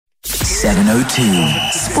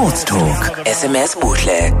31702. Sports Talk. SMS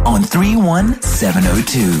Buhle on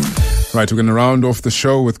 31702. Right, we're going to round off the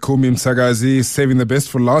show with Kumi Msagazi, saving the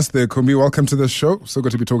best for last there. Kumi, welcome to the show. So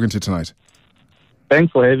good to be talking to you tonight.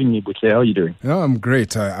 Thanks for having me, Butle. How are you doing? Yeah, I'm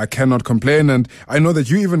great. I cannot complain. And I know that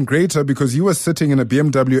you're even greater because you were sitting in a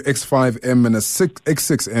BMW X5M and a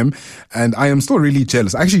X6M. And I am still really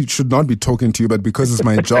jealous. I actually should not be talking to you, but because it's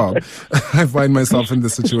my job, I find myself in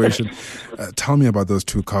this situation. Tell me about those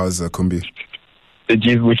two cars, Kumbi.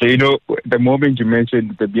 Geez, Butle, you know, the moment you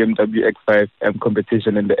mentioned the BMW X5M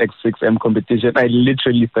competition and the X6M competition, I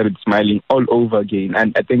literally started smiling all over again.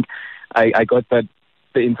 And I think I got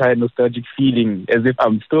the entire nostalgic feeling as if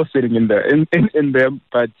I'm still sitting in them.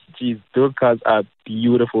 But geez, those cars are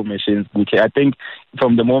beautiful machines, Buke. I think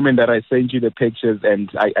from the moment that I sent you the pictures,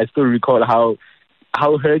 and I still recall how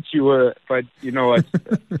hurt you were, but you know what?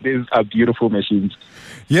 These are beautiful machines.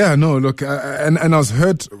 Yeah, no, look, and I was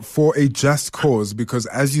hurt for a just cause because,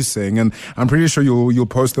 as you're saying, and I'm pretty sure you'll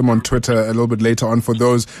post them on Twitter a little bit later on for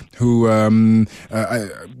those who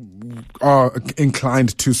are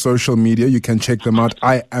inclined to social media. You can check them out.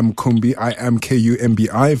 I am Kumbi. I am Kumbi,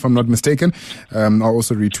 if I'm not mistaken. I'll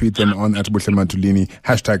also retweet them on @Buhle Matulini,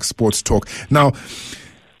 #Sports Talk. Now,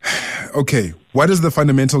 okay, what is the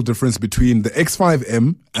fundamental difference between the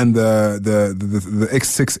X5M and the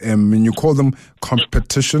X6M? I mean, you call them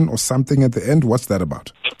competition or something at the end. What's that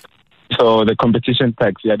about? So the competition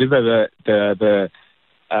packs, yeah, these are the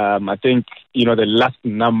I think, you know, the last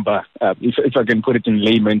number, if I can put it in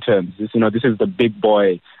layman terms, this is the big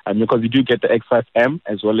boy, because you do get the X5M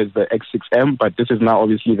as well as the X6M, but this is now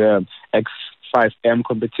obviously the X5M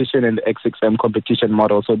competition and the X6M competition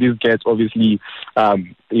model. So this gets obviously,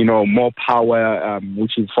 more power,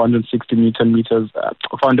 which is 460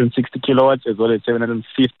 kilowatts, as well as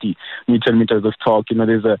 750 newton meters of torque. You know,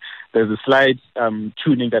 there's a slight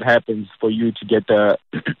tuning that happens for you to get the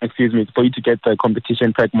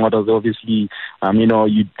competition pack models. Obviously, there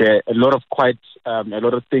a lot of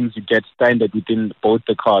things you get standard within both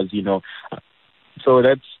the cars. You know. So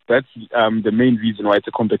that's the main reason why it's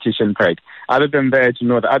a competition pack. Other than that,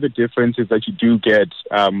 the other difference is that you do get,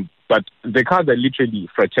 but the cars are literally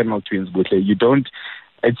fraternal twins, Butle.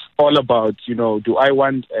 It's all about, do I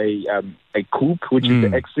want a coupe, which is the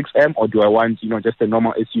X6M, or do I want, just a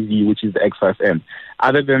normal SUV, which is the X5M?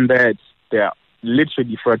 Other than that, they're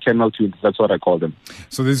literally fraternal twins. That's what I call them.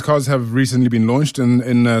 So these cars have recently been launched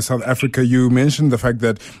in South Africa. You mentioned the fact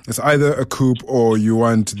that it's either a coupe or you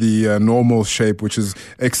want the normal shape, which is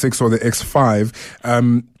X6 or the X5.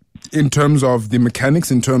 In terms of the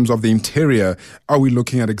mechanics, in terms of the interior, are we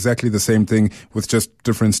looking at exactly the same thing with just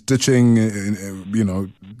different stitching,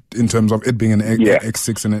 in terms of it being an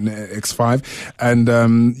X6 and an X5? And,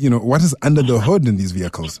 what is under the hood in these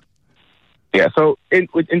vehicles? Yeah, so in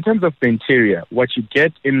terms of the interior, what you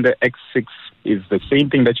get in the X6 is the same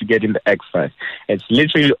thing that you get in the X5. It's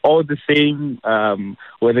literally all the same,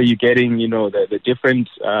 whether you're getting, the different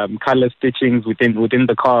color stitchings within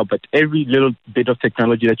the car, but every little bit of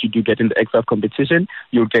technology that you do get in the X5 competition,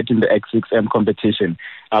 you'll get in the X6M competition.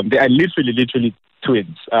 They are literally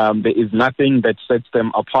twins. There is nothing that sets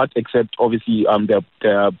them apart except obviously their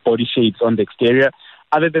body shapes on the exterior.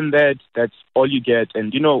 Other than that, that's all you get.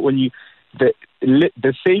 And, when you...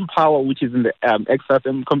 The same power which is in the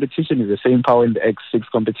X5M competition is the same power in the X6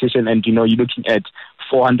 competition, and you're looking at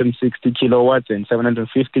 460 kilowatts and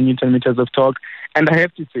 750 newton meters of torque. And I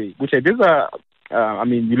have to say, which these are,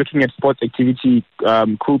 you're looking at sports activity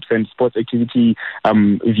coupes and sports activity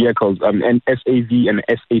vehicles, and SAV and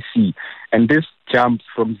SAC, and this jumps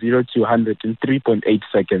from 0 to 100 in 3.8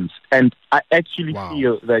 seconds. And I actually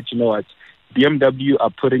feel that BMW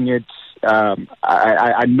are putting it. I'm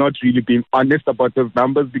not really being honest about those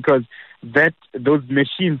numbers because those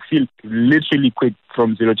machines feel literally quick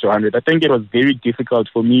from 0 to 100. I think it was very difficult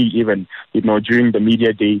for me even, during the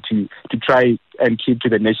media day to try and keep to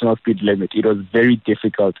the national speed limit. It was very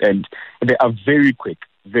difficult, and they are very quick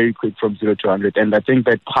from 0 to 100. And I think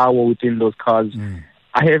that power within those cars,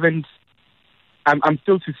 I'm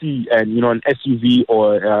still to see, an SUV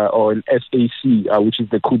or an SAC, which is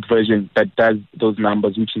the coupe version that does those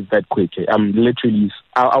numbers, which is that quick.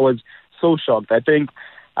 I was so shocked. I think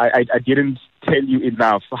I didn't tell you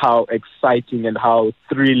enough how exciting and how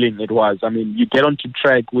thrilling it was. I mean, you get onto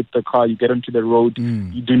track with the car, you get onto the road,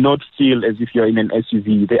 you do not feel as if you're in an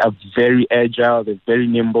SUV. They are very agile, they're very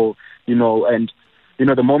nimble, and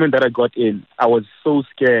the moment that I got in, I was so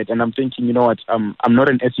scared, and I'm thinking, I'm not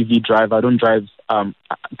an SUV driver. I don't drive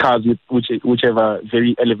cars with whichever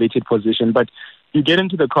very elevated position. But you get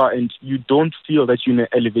into the car and you don't feel that you're in an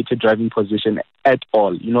elevated driving position at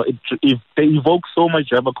all. You know, they evoke so much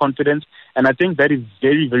driver confidence, and I think that is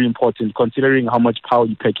very, very important considering how much power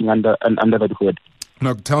you're packing under that hood.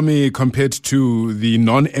 Now, tell me, compared to the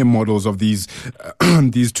non-M models of these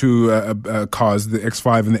these two cars, the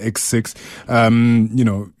X5 and the X6, you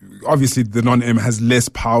know, obviously the non-M has less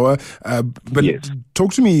power, but yes.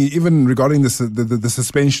 Talk to me even regarding the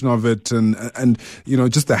suspension of it and you know,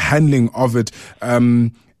 just the handling of it,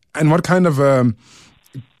 and what kind of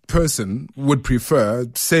person would prefer,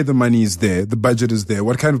 say the money is there, the budget is there,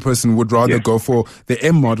 what kind of person would rather go for the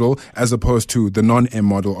M model as opposed to the non-M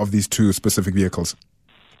model of these two specific vehicles?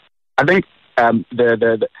 I think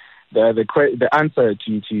the answer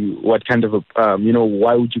to what kind of you know,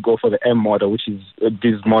 why would you go for the M model, which is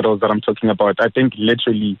these models that I'm talking about, I think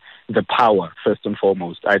literally the power first and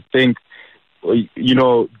foremost. I think, you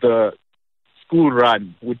know, the school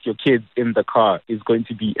run with your kids in the car is going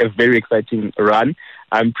to be a very exciting run.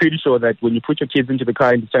 I'm pretty sure that when you put your kids into the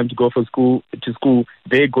car and it's time to go to school,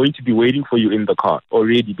 they're going to be waiting for you in the car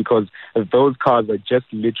already, because those cars are just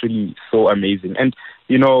literally so amazing. And,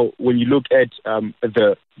 you know, when you look at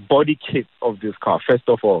the body kits of this car, first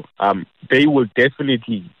of all, they will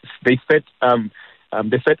definitely, they set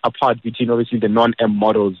apart between obviously the non-M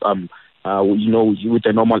models, you know, with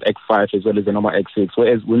the normal X5 as well as the normal X6.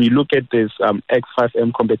 Whereas when you look at this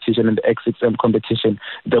X5M competition and the X6M competition,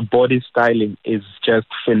 the body styling is just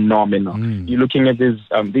phenomenal. You're looking at this,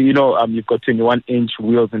 you know, you've got 21-inch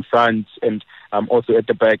wheels in front and also at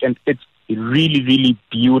the back, and it's really, really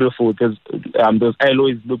beautiful. Those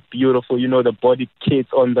alloys look beautiful. You know, the body kits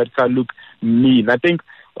on that car look mean. I think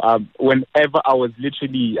whenever I was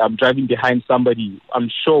literally driving behind somebody, I'm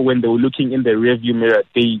sure when they were looking in the rearview mirror,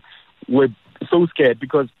 they were so scared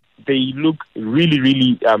because they look really,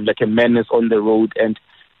 really like a menace on the road. And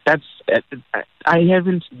that's I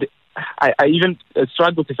even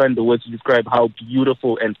struggle to find the words to describe how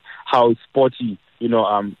beautiful and how sporty, you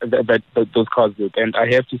know, that those cars look. And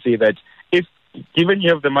I have to say that if given you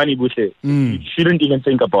have the money, Bushe, you shouldn't even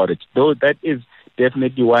think about it. Though that is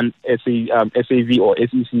definitely one SAV or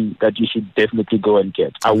SEC that you should definitely go and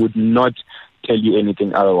get. I would not tell you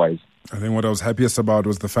anything otherwise. I think what I was happiest about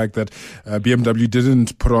was the fact that BMW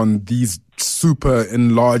didn't put on these super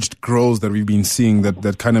enlarged grills that we've been seeing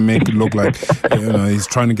that kind of make it look like, you know, he's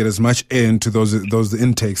trying to get as much air into those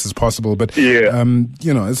intakes as possible. But,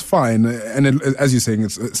 you know, it's fine. And as you're saying,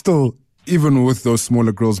 it's still, even with those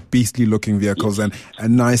smaller grills, beastly looking vehicles and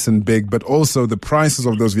nice and big. But also the prices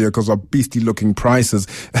of those vehicles are beastly looking prices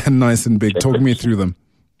and nice and big. Talk me through them.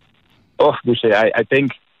 Oh, Bushe, I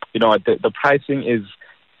think, you know, the pricing is...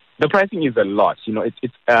 The pricing is a lot. You know, it's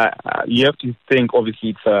you have to think.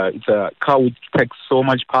 Obviously, it's a car which packs so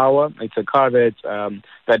much power. It's a car that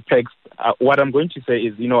packs. What I'm going to say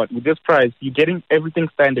is, you know, with this price, you're getting everything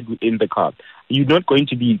standard within the car. You're not going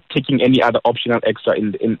to be taking any other optional extra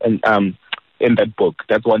in that book.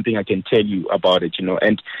 That's one thing I can tell you about it. You know,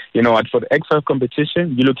 and you know what? For the X5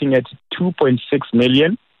 competition, you're looking at 2.6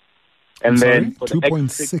 million, and then for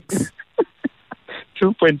 2.6.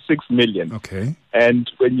 2.6 million. Okay. And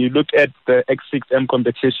when you look at the X6M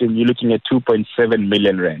competition, you're looking at 2.7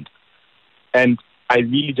 million rand. And I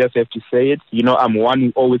really just have to say it. You know, I'm one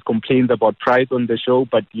who always complains about price on the show,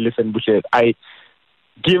 but listen, Bushe,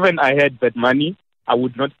 given I had that money, I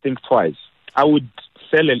would not think twice. I would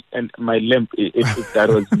sell my lamp if that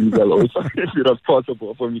was legal also, if it was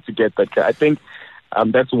possible for me to get that car. I think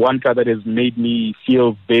that's one car that has made me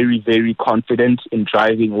feel very, very confident in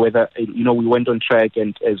driving, whether, you know, we went on track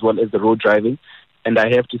and as well as the road driving. And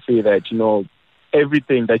I have to say that, you know,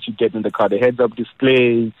 everything that you get in the car, the heads-up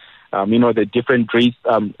display, you know, the different race,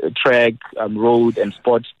 track, road and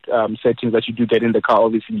sport settings that you do get in the car,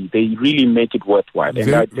 obviously, they really make it worthwhile.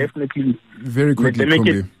 And I definitely... Very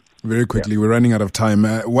quickly, very quickly, we're running out of time.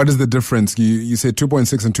 What is the difference? You said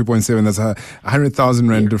 2.6 and 2.7. That's 100,000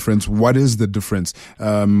 rand difference. What is the difference?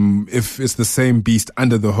 If it's the same beast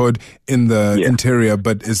under the hood in the interior,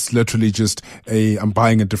 but it's literally just I'm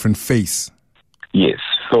buying a different face. Yes.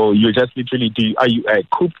 So you just literally are you a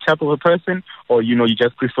coupe type of a person, or, you know, you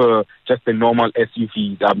just prefer just the normal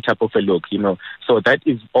SUV type of a look, you know? So that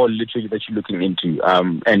is all literally that you're looking into.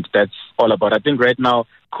 And that's all about. I think right now,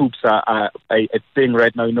 coupes are a thing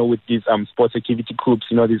right now, you know, with these sports activity coupes,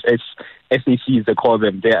 you know, these SACs, they call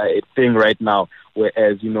them. They are a thing right now,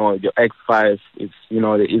 whereas, you know, your X5 is, you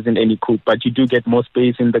know, there isn't any coupe, but you do get more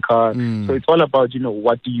space in the car. So it's all about, you know,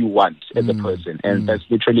 what do you want as a person? And that's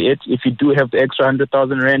literally it. If you do have the extra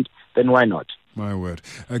 100,000 rand, then why not? My word.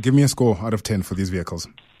 Give me a score out of 10 for these vehicles.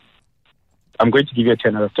 I'm going to give you a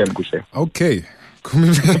 10 out of 10, Bushe. Okay.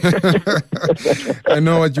 I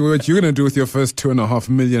know what you're going to do with your first 2.5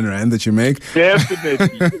 million rand that you make.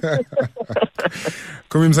 Definitely.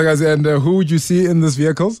 Kumi Msakazi, and who would you see in these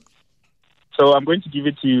vehicles? So I'm going to give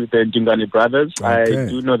it to the Dungane brothers. Okay. I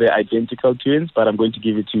do know they're identical twins, but I'm going to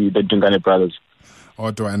give it to the Dungane brothers.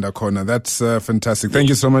 Otto and Akona. That's fantastic. Thank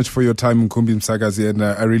you so much for your time, Nkumbi Msakazi, and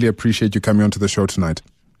I really appreciate you coming onto the show tonight.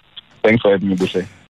 Thanks for having me, Bushe.